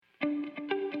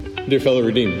Dear fellow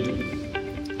redeemed,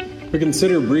 we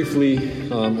consider briefly,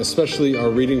 especially our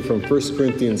reading from 1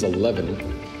 Corinthians 11.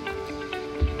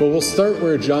 But we'll start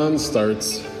where John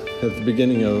starts at the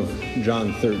beginning of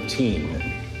John 13.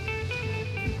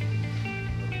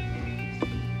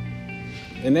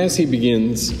 And as he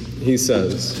begins, he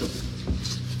says,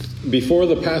 "Before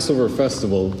the Passover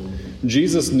festival,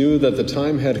 Jesus knew that the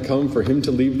time had come for him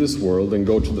to leave this world and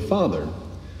go to the Father.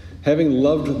 Having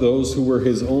loved those who were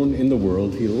his own in the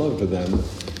world, he loved them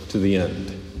to the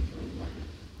end."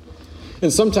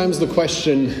 And sometimes the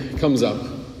question comes up.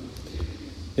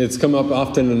 It's come up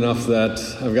often enough that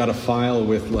I've got a file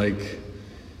with like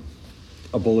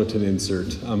a bulletin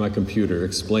insert on my computer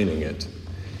explaining it.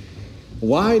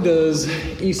 Why does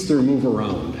Easter move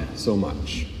around so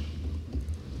much?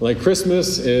 Like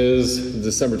Christmas is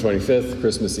December 25th,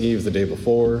 Christmas Eve, the day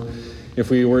before. If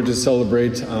we were to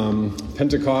celebrate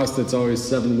Pentecost, it's always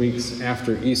 7 weeks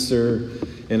after Easter,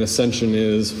 and Ascension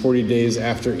is 40 days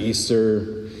after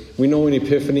Easter. We know when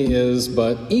Epiphany is,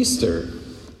 but Easter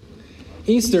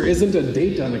isn't a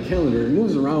date on a calendar. It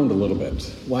moves around a little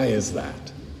bit. Why is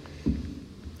that?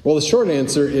 Well, the short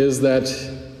answer is that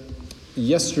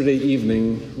yesterday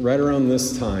evening, right around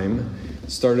this time,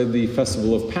 started the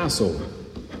festival of Passover.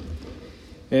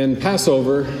 And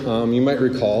Passover, you might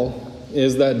recall,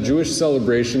 is that Jewish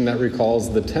celebration that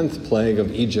recalls the 10th plague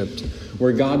of Egypt,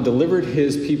 where God delivered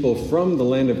his people from the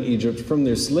land of Egypt, from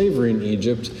their slavery in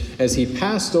Egypt, as he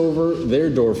passed over their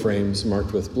doorframes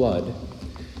marked with blood,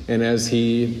 and as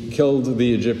he killed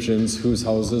the Egyptians whose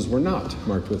houses were not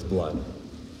marked with blood.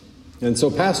 And so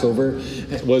Passover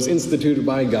was instituted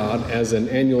by God as an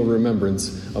annual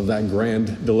remembrance of that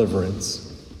grand deliverance.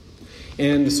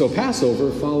 And so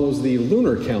Passover follows the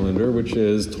lunar calendar, which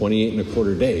is 28 and a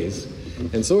quarter days.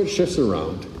 And so it shifts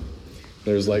around.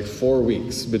 There's like 4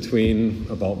 weeks between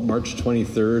about March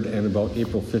 23rd and about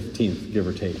April 15th, give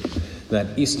or take, that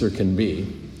Easter can be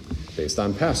based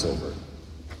on Passover.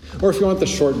 Or if you want the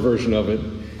short version of it,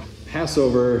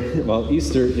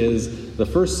 Easter is the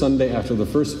first Sunday after the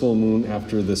first full moon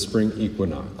after the spring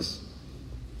equinox.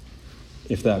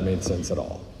 If that made sense at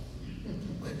all.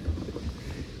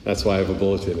 That's why I have a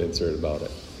bulletin insert about it.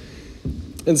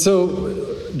 And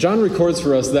so John records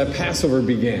for us that Passover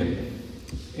began.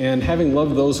 And having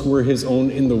loved those who were his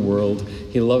own in the world,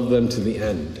 he loved them to the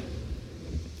end.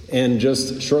 And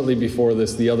just shortly before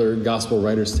this, the other gospel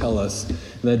writers tell us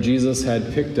that Jesus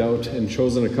had picked out and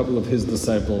chosen a couple of his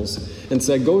disciples and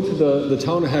said, "Go to the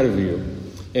town ahead of you,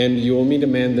 and you will meet a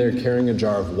man there carrying a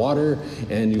jar of water,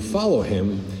 and you follow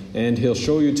him, and he'll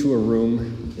show you to a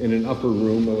room in an upper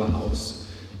room of a house.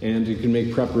 And you can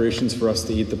make preparations for us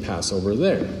to eat the Passover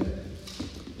there."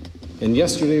 And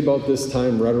yesterday about this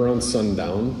time, right around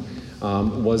sundown,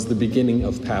 was the beginning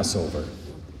of Passover.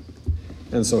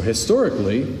 And so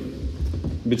historically,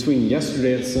 between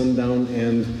yesterday at sundown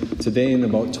and today in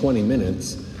about 20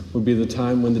 minutes, would be the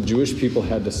time when the Jewish people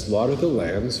had to slaughter the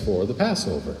lambs for the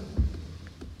Passover.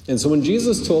 And so when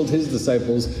Jesus told his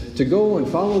disciples to go and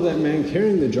follow that man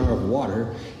carrying the jar of water,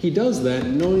 he does that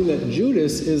knowing that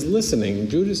Judas is listening.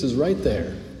 Judas is right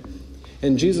there.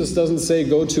 And Jesus doesn't say,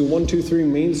 "Go to 123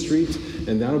 Main Street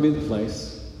and that'll be the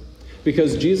place."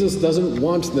 Because Jesus doesn't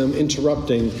want them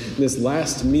interrupting this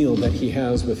last meal that he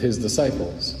has with his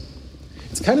disciples.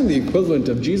 It's kind of the equivalent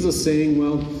of Jesus saying,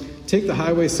 well, take the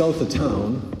highway south of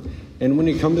town, and when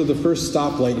you come to the first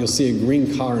stoplight, you'll see a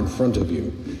green car in front of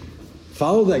you.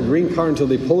 Follow that green car until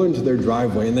they pull into their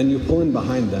driveway, and then you pull in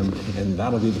behind them, and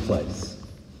that'll be the place.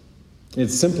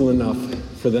 It's simple enough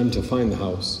for them to find the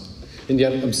house, and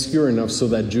yet obscure enough so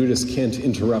that Judas can't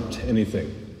interrupt anything.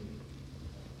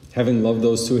 Having loved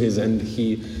those to his end,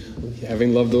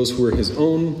 having loved those who were his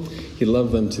own, he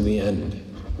loved them to the end.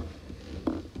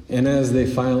 And as they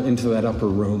file into that upper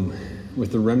room,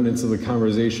 with the remnants of the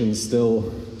conversation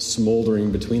still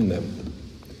smoldering between them,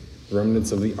 the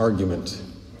remnants of the argument,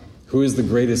 who is the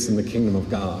greatest in the kingdom of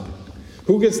God?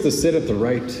 Who gets to sit at the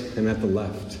right and at the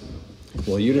left?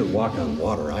 Well, you didn't walk on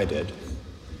water, I did.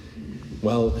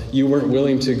 Well, you weren't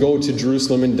willing to go to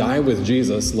Jerusalem and die with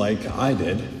Jesus like I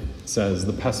did, says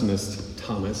the pessimist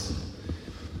Thomas.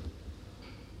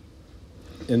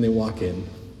 And they walk in,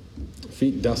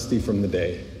 feet dusty from the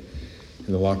day.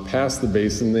 And they walk past the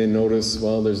basin, they notice,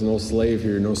 well, there's no slave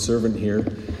here, no servant here.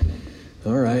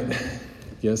 All right,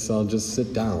 guess I'll just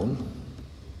sit down.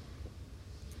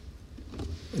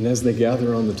 And as they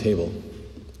gather on the table,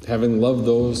 having loved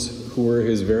those who were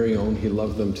his very own, he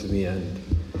loved them to the end.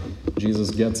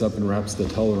 Jesus gets up and wraps the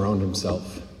towel around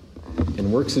himself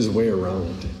and works his way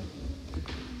around.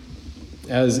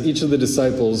 as each of the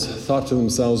disciples thought to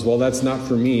themselves, well, that's not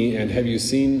for me, and have you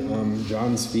seen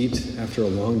John's feet after a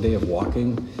long day of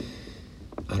walking?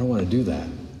 I don't want to do that.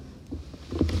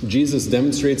 Jesus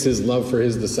demonstrates his love for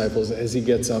his disciples as he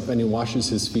gets up and he washes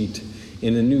his feet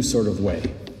in a new sort of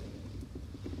way.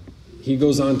 He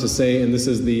goes on to say, and this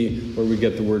is where we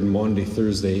get the word Maundy,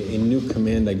 Thursday, a new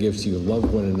command I give to you,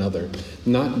 love one another.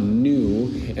 Not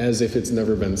new as if it's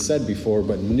never been said before,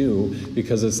 but new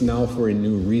because it's now for a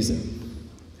new reason,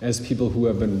 as people who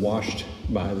have been washed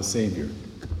by the Savior.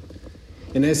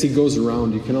 And as he goes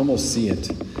around, you can almost see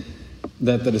it,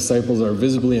 that the disciples are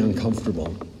visibly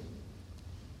uncomfortable.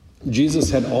 Jesus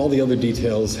had all the other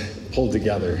details pulled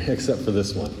together, except for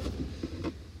this one.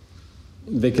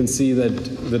 They can see that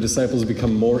the disciples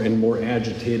become more and more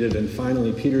agitated, and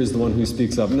finally Peter is the one who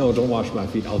speaks up, no, don't wash my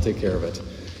feet, I'll take care of it.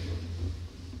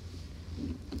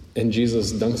 And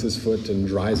Jesus dunks his foot and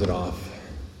dries it off,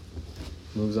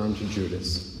 moves on to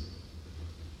Judas,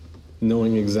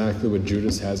 knowing exactly what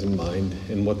Judas has in mind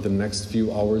and what the next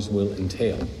few hours will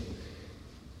entail.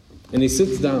 And he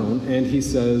sits down and he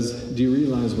says, do you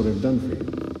realize what I've done for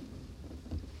you?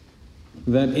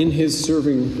 That in his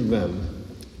serving them,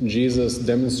 Jesus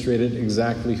demonstrated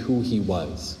exactly who he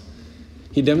was.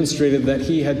 He demonstrated that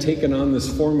he had taken on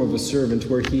this form of a servant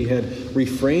where he had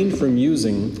refrained from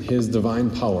using his divine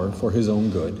power for his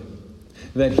own good.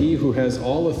 That he who has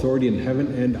all authority in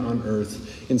heaven and on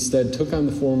earth instead took on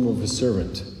the form of a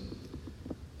servant.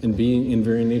 And being in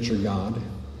very nature God,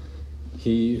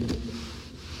 he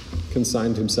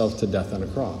consigned himself to death on a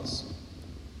cross.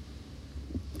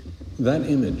 That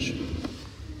image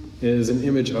is an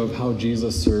image of how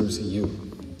Jesus serves you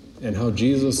and how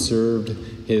Jesus served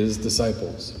his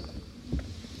disciples.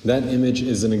 That image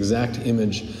is an exact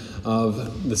image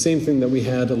of the same thing that we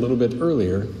had a little bit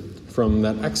earlier from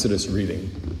that Exodus reading.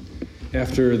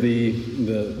 After the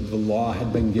law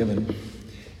had been given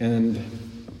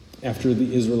and after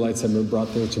the Israelites had been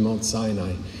brought there to Mount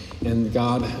Sinai, and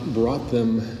God brought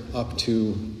them up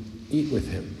to eat with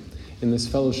him in this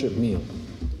fellowship meal.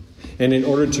 And in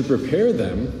order to prepare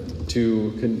them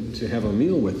to have a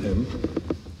meal with him,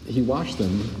 he washed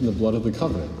them in the blood of the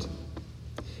covenant,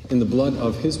 in the blood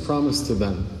of his promise to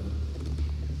them,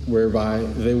 whereby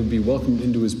they would be welcomed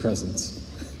into his presence.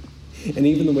 And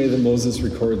even the way that Moses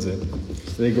records it,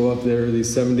 they go up there,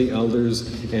 these 70 elders,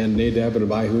 and Nadab and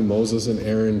Abihu, Moses and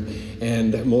Aaron,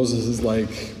 and Moses is like,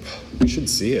 we should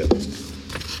see it.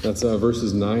 That's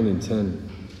verses 9 and 10.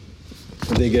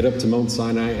 And they get up to Mount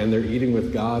Sinai, and they're eating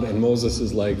with God, and Moses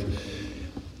is like,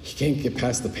 he can't get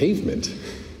past the pavement.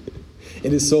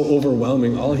 It is so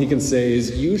overwhelming. All he can say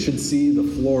is, you should see the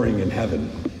flooring in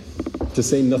heaven, to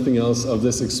say nothing else of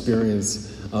this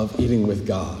experience of eating with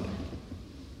God.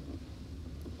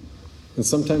 And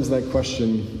sometimes that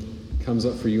question comes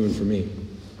up for you and for me.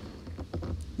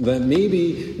 That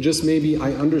maybe, just maybe,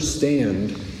 I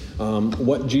understand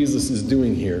what Jesus is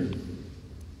doing here.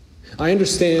 I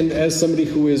understand as somebody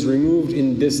who is removed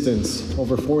in distance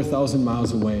over 4,000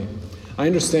 miles away. I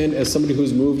understand as somebody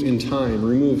who's removed in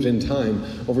time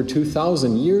over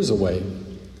 2,000 years away.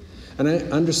 And I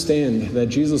understand that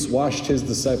Jesus washed his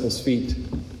disciples' feet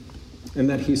and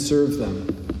that he served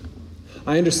them.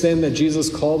 I understand that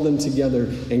Jesus called them together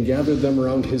and gathered them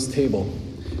around his table.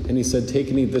 And he said, take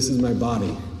and eat, this is my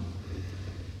body.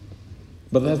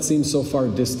 But that seems so far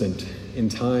distant in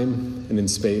time and in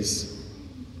space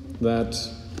that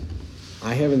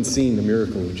I haven't seen the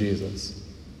miracle of Jesus.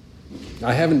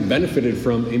 I haven't benefited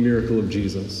from a miracle of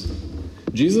Jesus.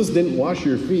 Jesus didn't wash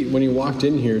your feet when he walked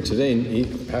in here today.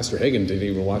 Pastor Hagen didn't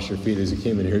even wash your feet as he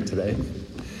came in here today.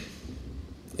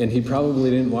 And he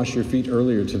probably didn't wash your feet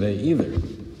earlier today either.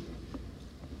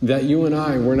 That you and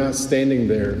I were not standing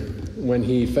there when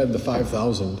he fed the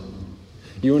 5,000.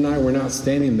 You and I were not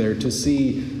standing there to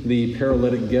see the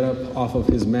paralytic get up off of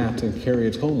his mat and carry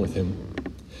it home with him.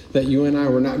 That you and I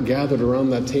were not gathered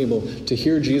around that table to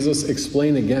hear Jesus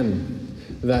explain again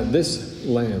that this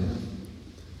lamb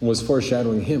was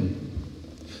foreshadowing him.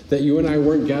 That you and I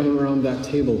weren't gathered around that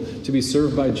table to be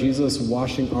served by Jesus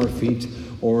washing our feet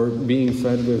or being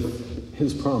fed with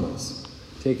his promise.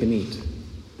 Take and eat.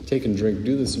 Take and drink.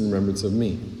 Do this in remembrance of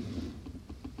me.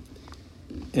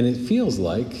 And it feels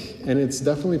like, and it's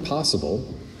definitely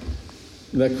possible,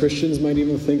 that Christians might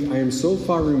even think I am so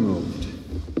far removed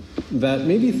that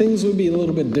maybe things would be a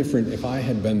little bit different if I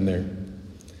had been there.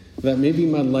 That maybe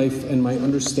my life and my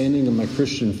understanding of my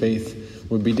Christian faith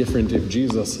would be different if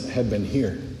Jesus had been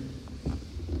here.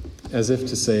 As if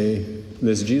to say,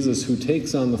 this Jesus who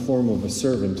takes on the form of a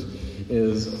servant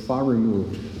is far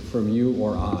removed from you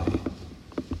or I.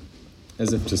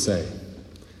 As if to say,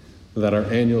 that our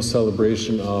annual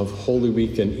celebration of Holy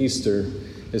Week and Easter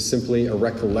is simply a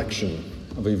recollection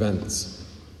of events,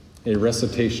 a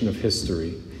recitation of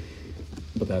history,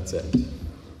 but that's it.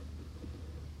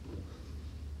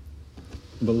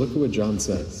 But look at what John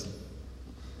says.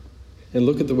 And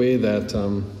look at the way that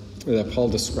Paul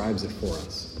describes it for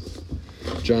us.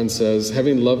 John says,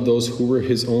 having loved those who were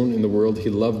his own in the world, he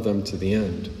loved them to the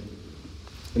end.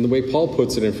 And the way Paul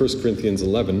puts it in 1 Corinthians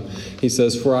 11, he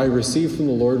says, for I received from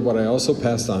the Lord what I also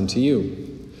passed on to you.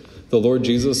 The Lord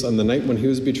Jesus, on the night when he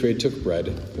was betrayed, took bread,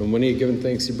 and when he had given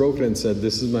thanks, he broke it and said,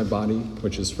 this is my body,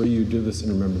 which is for you. Do this in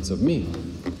remembrance of me.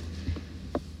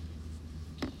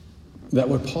 That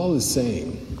what Paul is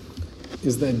saying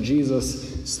is that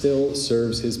Jesus still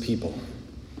serves his people.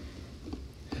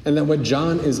 And that what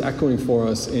John is echoing for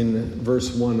us in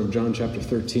verse 1 of John chapter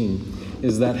 13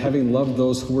 is that having loved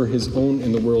those who were his own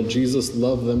in the world, Jesus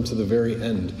loved them to the very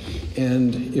end.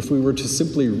 And if we were to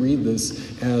simply read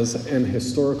this as an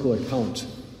historical account,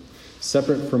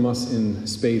 separate from us in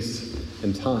space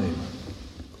and time,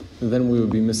 then we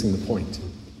would be missing the point.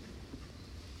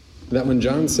 That when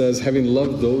John says, having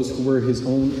loved those who were his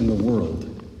own in the world,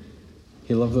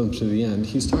 he loved them to the end,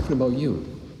 he's talking about you.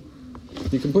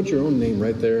 You can put your own name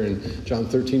right there in John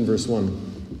 13, verse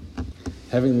 1.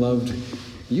 Having loved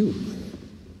you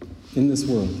in this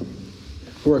world,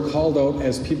 who are called out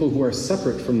as people who are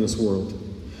separate from this world,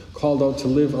 called out to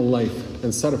live a life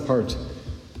and set apart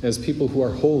as people who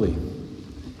are holy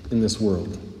in this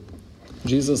world.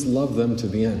 Jesus loved them to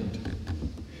the end.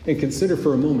 And consider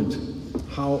for a moment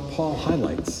how Paul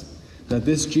highlights that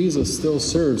this Jesus still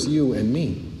serves you and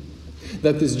me.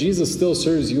 That this Jesus still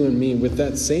serves you and me with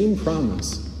that same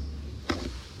promise.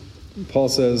 Paul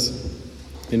says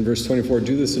in verse 24,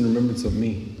 do this in remembrance of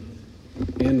me.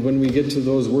 And when we get to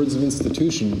those words of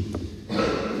institution,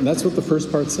 that's what the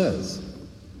first part says.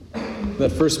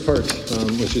 That first part,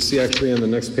 which you see actually on the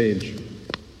next page.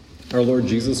 Our Lord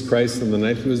Jesus Christ, on the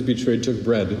night he was betrayed, took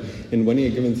bread, and when he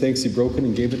had given thanks, he broke it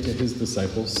and gave it to his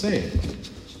disciples, saying,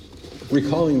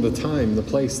 recalling the time, the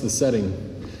place, the setting,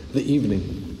 the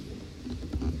evening.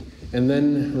 And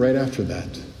then right after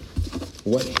that,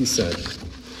 what he said,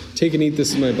 take and eat,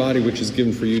 this is my body, which is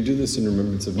given for you. Do this in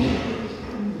remembrance of me.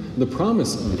 The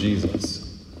promise of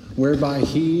Jesus, whereby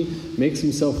he makes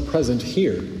himself present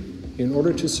here in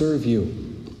order to serve you.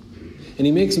 And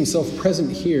he makes himself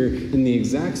present here in the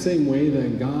exact same way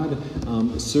that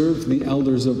God served the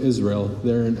elders of Israel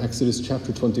there in Exodus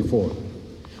chapter 24,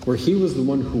 where he was the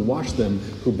one who washed them,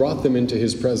 who brought them into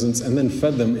his presence, and then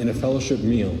fed them in a fellowship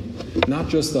meal. Not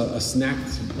just a snack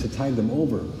to tide them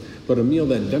over, but a meal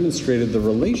that demonstrated the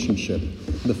relationship,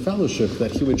 the fellowship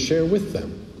that he would share with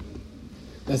them.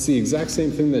 That's the exact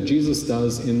same thing that Jesus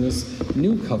does in this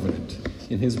new covenant.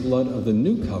 In his blood of the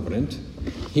new covenant,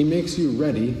 he makes you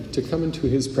ready to come into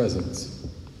his presence.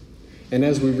 And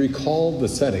as we recall the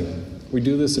setting, we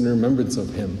do this in remembrance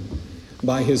of him.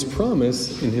 By his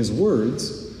promise in his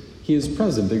words, he is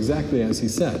present exactly as he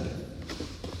said.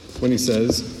 When he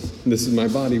says, this is my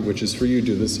body, which is for you,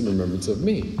 do this in remembrance of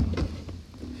me.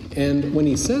 And when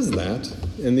he says that,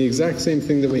 and the exact same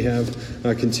thing that we have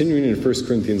continuing in 1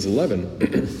 Corinthians 11,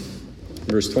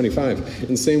 verse 25, in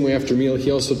the same way after meal,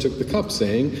 he also took the cup,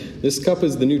 saying, this cup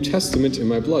is the New Testament in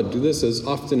my blood. Do this as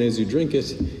often as you drink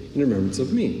it in remembrance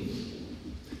of me.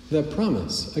 That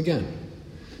promise, again,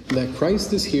 that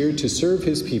Christ is here to serve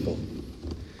his people.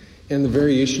 And the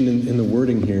variation in the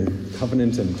wording here,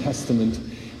 covenant and testament,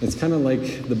 it's kind of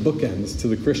like the bookends to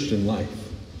the Christian life.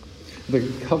 The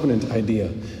covenant idea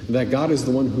that God is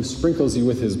the one who sprinkles you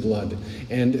with his blood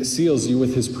and seals you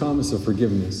with his promise of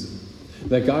forgiveness.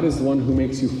 That God is the one who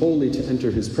makes you holy to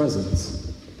enter his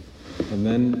presence. And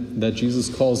then that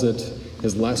Jesus calls it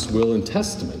his last will and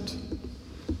testament.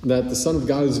 That the Son of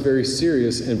God is very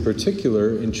serious and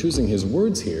particular in choosing his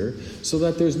words here so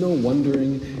that there's no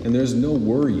wondering and there's no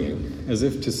worrying, as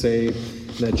if to say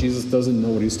that Jesus doesn't know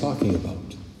what he's talking about.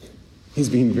 He's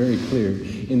being very clear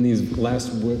in his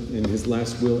last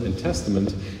will and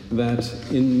testament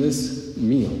that in this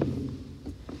meal,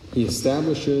 he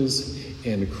establishes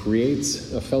and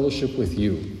creates a fellowship with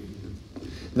you.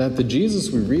 That the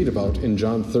Jesus we read about in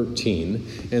John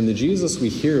 13 and the Jesus we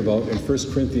hear about in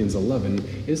 1 Corinthians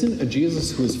 11 isn't a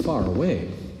Jesus who is far away,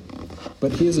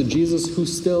 but he is a Jesus who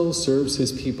still serves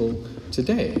his people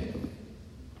today.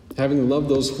 Having loved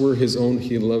those who were his own,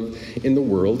 he loved in the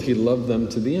world, he loved them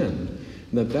to the end.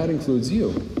 That includes you.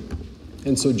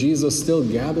 And so Jesus still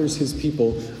gathers his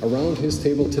people around his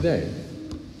table today,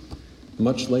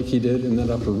 much like he did in that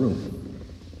upper room.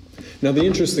 Now, the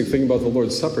interesting thing about the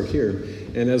Lord's Supper here,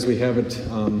 and as we have it,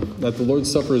 that the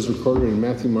Lord's Supper is recorded in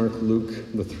Matthew, Mark, Luke,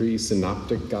 the three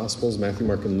synoptic Gospels, Matthew,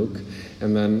 Mark, and Luke,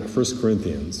 and then 1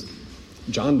 Corinthians.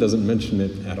 John doesn't mention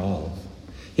it at all.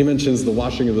 He mentions the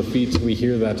washing of the feet. We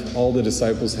hear that all the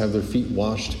disciples have their feet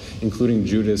washed, including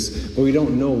Judas, but we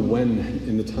don't know when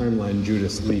in the timeline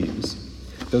Judas leaves.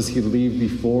 Does he leave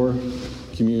before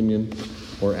communion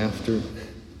or after?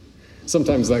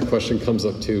 Sometimes that question comes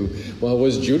up too. Well,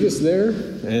 was Judas there?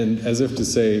 And as if to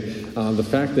say, the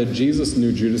fact that Jesus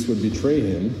knew Judas would betray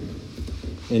him,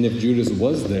 and if Judas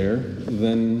was there,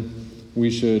 then we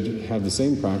should have the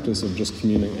same practice of just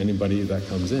communing anybody that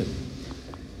comes in.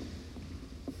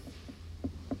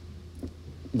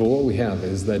 But what we have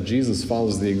is that Jesus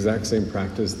follows the exact same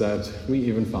practice that we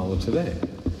even follow today.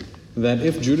 That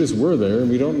if Judas were there, and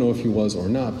we don't know if he was or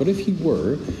not, but if he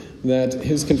were, that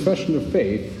his confession of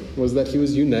faith was that he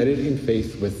was united in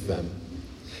faith with them.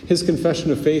 His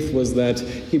confession of faith was that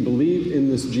he believed in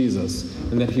this Jesus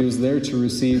and that he was there to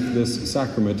receive this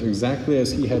sacrament exactly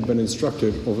as he had been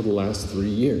instructed over the last 3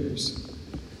 years.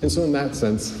 And so in that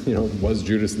sense, was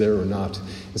Judas there or not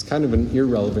is kind of an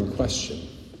irrelevant question.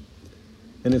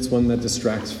 And it's one that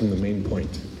distracts from the main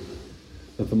point.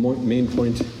 That the main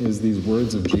point is these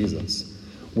words of Jesus,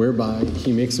 whereby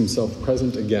he makes himself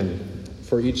present again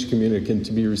for each communicant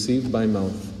to be received by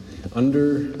mouth,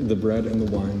 under the bread and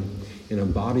the wine, in a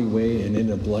body way and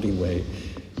in a bloody way,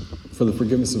 for the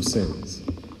forgiveness of sins.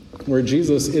 Where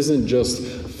Jesus isn't just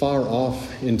far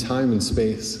off in time and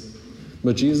space,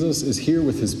 but Jesus is here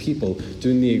with his people,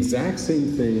 doing the exact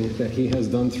same thing that he has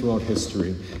done throughout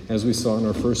history, as we saw in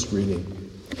our first reading,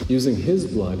 using his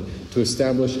blood to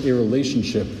establish a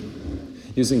relationship,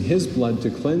 using his blood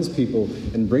to cleanse people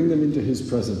and bring them into his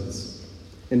presence,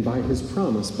 and by his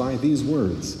promise, by these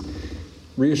words,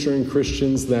 reassuring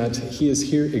Christians that he is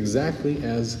here exactly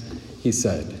as he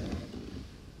said.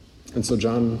 And so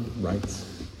John writes,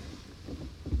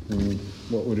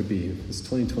 what would it be? It's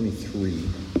 2023.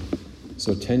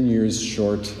 So 10 years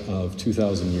short of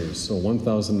 2,000 years. So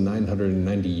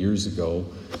 1,990 years ago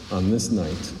on this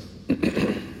night,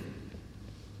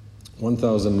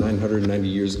 1,990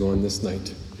 years ago on this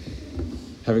night,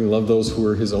 having loved those who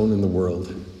were his own in the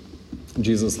world,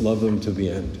 Jesus loved them to the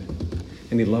end.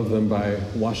 And he loved them by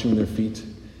washing their feet,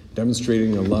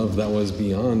 demonstrating a love that was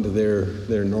beyond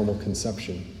their normal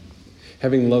conception.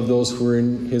 Having loved those who were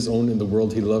in his own in the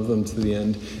world, he loved them to the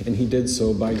end, and he did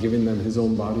so by giving them his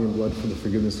own body and blood for the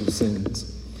forgiveness of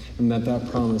sins. And that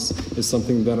promise is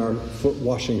something that our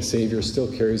foot-washing Savior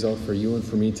still carries out for you and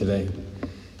for me today.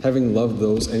 Having loved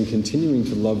those and continuing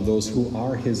to love those who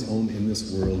are his own in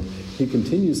this world, he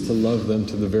continues to love them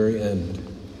to the very end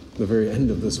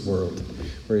of this world,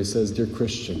 where he says, "Dear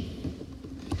Christian,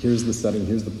 here's the setting,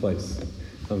 here's the place.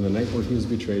 On the night where he was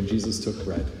betrayed, Jesus took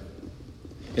bread.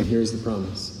 And here's the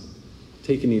promise.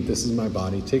 Take and eat, this is my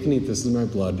body. Take and eat, this is my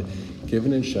blood,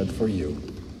 given and shed for you.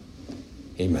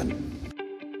 Amen."